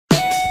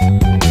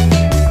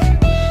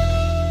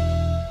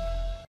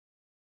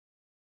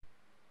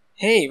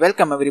Hey,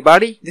 welcome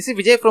everybody. This is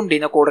Vijay from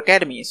Dino Code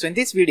Academy. So in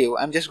this video,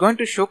 I'm just going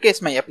to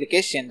showcase my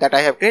application that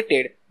I have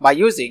created by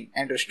using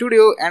Android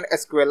Studio and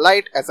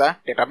SQLite as a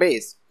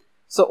database.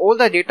 So all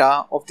the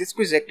data of this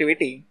quiz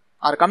activity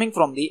are coming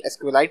from the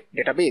SQLite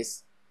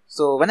database.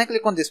 So when I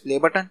click on this play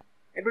button,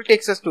 it will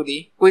take us to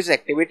the quiz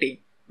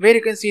activity where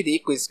you can see the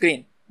quiz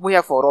screen. We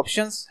have 4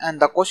 options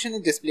and the question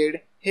is displayed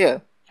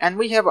here. And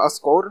we have a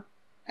score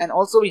and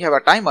also we have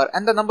a timer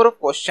and the number of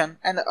question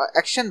and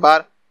action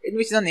bar in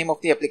which the name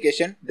of the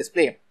application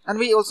display, and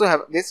we also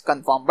have this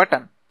confirm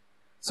button.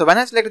 So when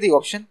I select the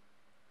option,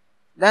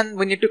 then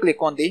we need to click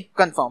on the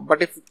confirm,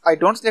 but if I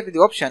don't select the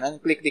option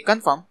and click the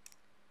confirm,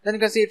 then you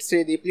can see it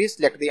say the please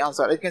select the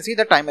answer. You can see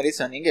the timer is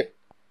running it.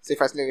 So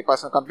if I select the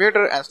personal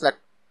computer and select,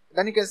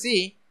 then you can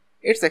see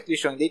it's actually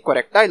showing the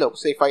correct dialog.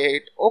 So if I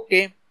hit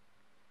OK,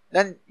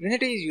 then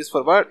Unity is used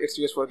for Word, it's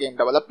used for game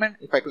development.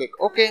 If I click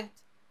OK,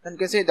 then you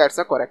can see that's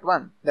the correct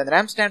one. Then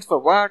RAM stands for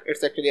Word,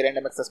 it's actually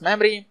random access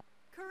memory.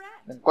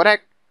 Then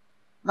correct.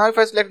 Now if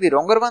I select the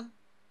wronger one,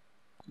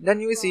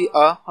 then you will see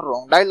a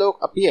wrong dialog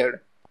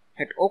appeared.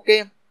 Hit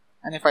OK,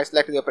 and if I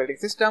select the operating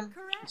system,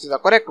 which is the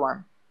correct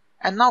one.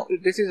 And now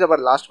this is our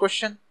last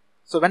question.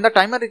 So when the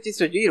timer reaches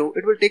to 0,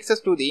 it will take us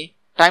to the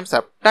times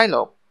up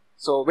dialog.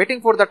 So waiting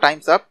for the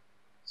times up,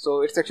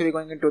 so it's actually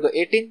going into the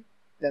 18,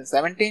 then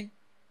 17,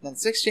 then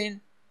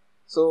 16.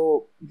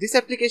 So this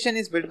application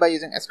is built by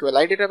using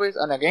SQLite database,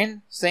 and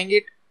again saying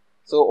it,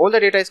 so all the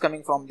data is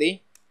coming from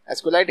the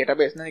SQLite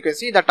database. Now you can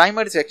see the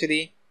timer is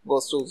actually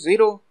goes to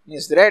 0,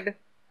 means red,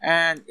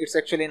 and it's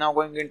actually now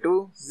going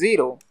into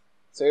 0.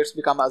 So it's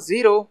become a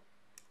 0.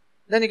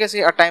 Then you can see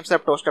a times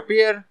up toast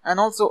appear and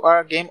also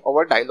a game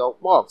over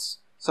dialog box.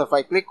 So if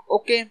I click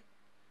OK,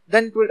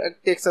 then it will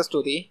takes us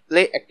to the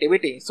play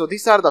activity. So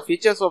these are the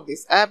features of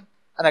this app,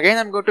 and again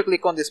I'm going to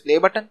click on this play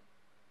button.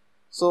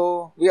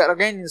 So we are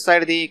again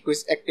inside the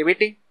quiz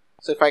activity.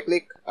 So if I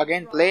click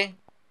again play,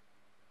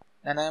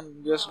 then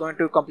I'm just going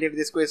to complete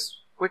this quiz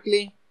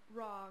quickly.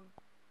 Wrong.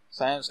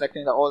 So I am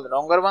selecting all the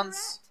wronger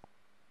ones.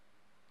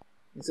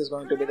 This is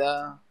going to be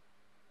the,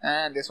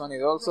 and this one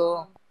is also.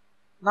 Wrong.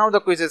 Now the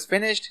quiz is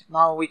finished.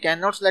 Now we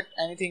cannot select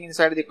anything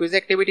inside the quiz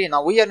activity.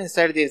 Now we are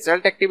inside the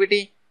result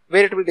activity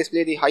where it will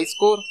display the high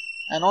score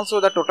and also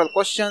the total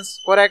questions,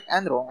 correct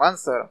and wrong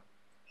answer.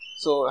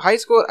 So high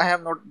score I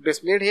have not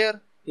displayed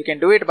here. You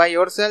can do it by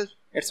yourself.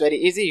 It's very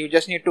easy. You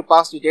just need to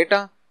pass the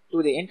data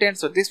to the intent.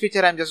 So this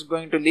feature I'm just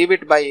going to leave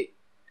it by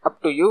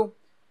up to you.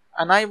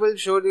 And I will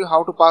show you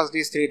how to pass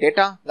these 3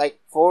 data, like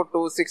 4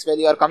 to 6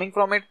 value are coming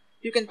from it.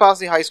 You can pass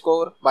the high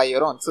score by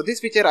your own. So this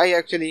feature I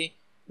actually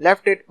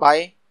left it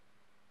by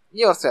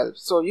yourself.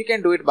 So you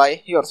can do it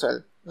by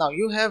yourself. Now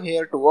you have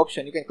here 2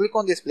 options. You can click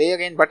on this play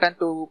again button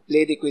to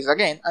play the quiz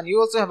again. And you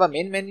also have a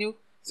main menu.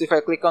 So if I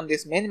click on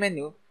this main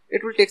menu,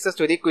 it will take us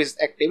to the quiz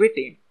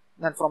activity.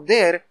 And from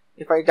there,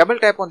 if I double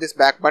tap on this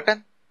back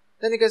button,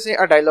 then you can see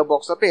a dialog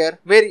box appear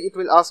where it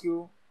will ask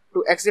you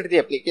to exit the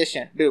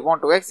application. Do you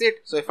want to exit?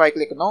 So if I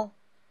click no,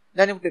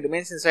 then it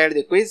remains inside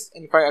the quiz.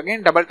 And if I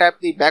again double tap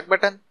the back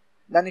button,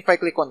 then if I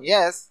click on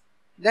yes,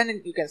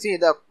 then you can see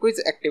the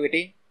quiz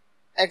activity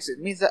exit,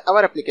 means that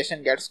our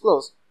application gets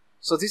closed.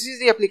 So this is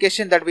the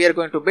application that we are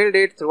going to build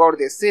it throughout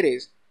this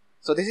series.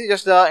 So this is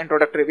just the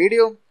introductory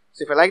video.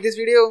 So if you like this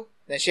video,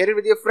 then share it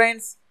with your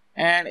friends.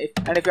 And if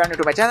you are new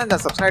to my channel, then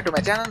subscribe to my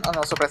channel and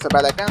also press the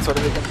bell icon so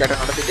that you can get a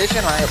notification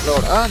when I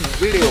upload a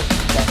new video.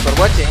 Thanks for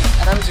watching,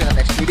 and I will see you in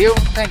the next video.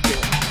 Thank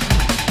you.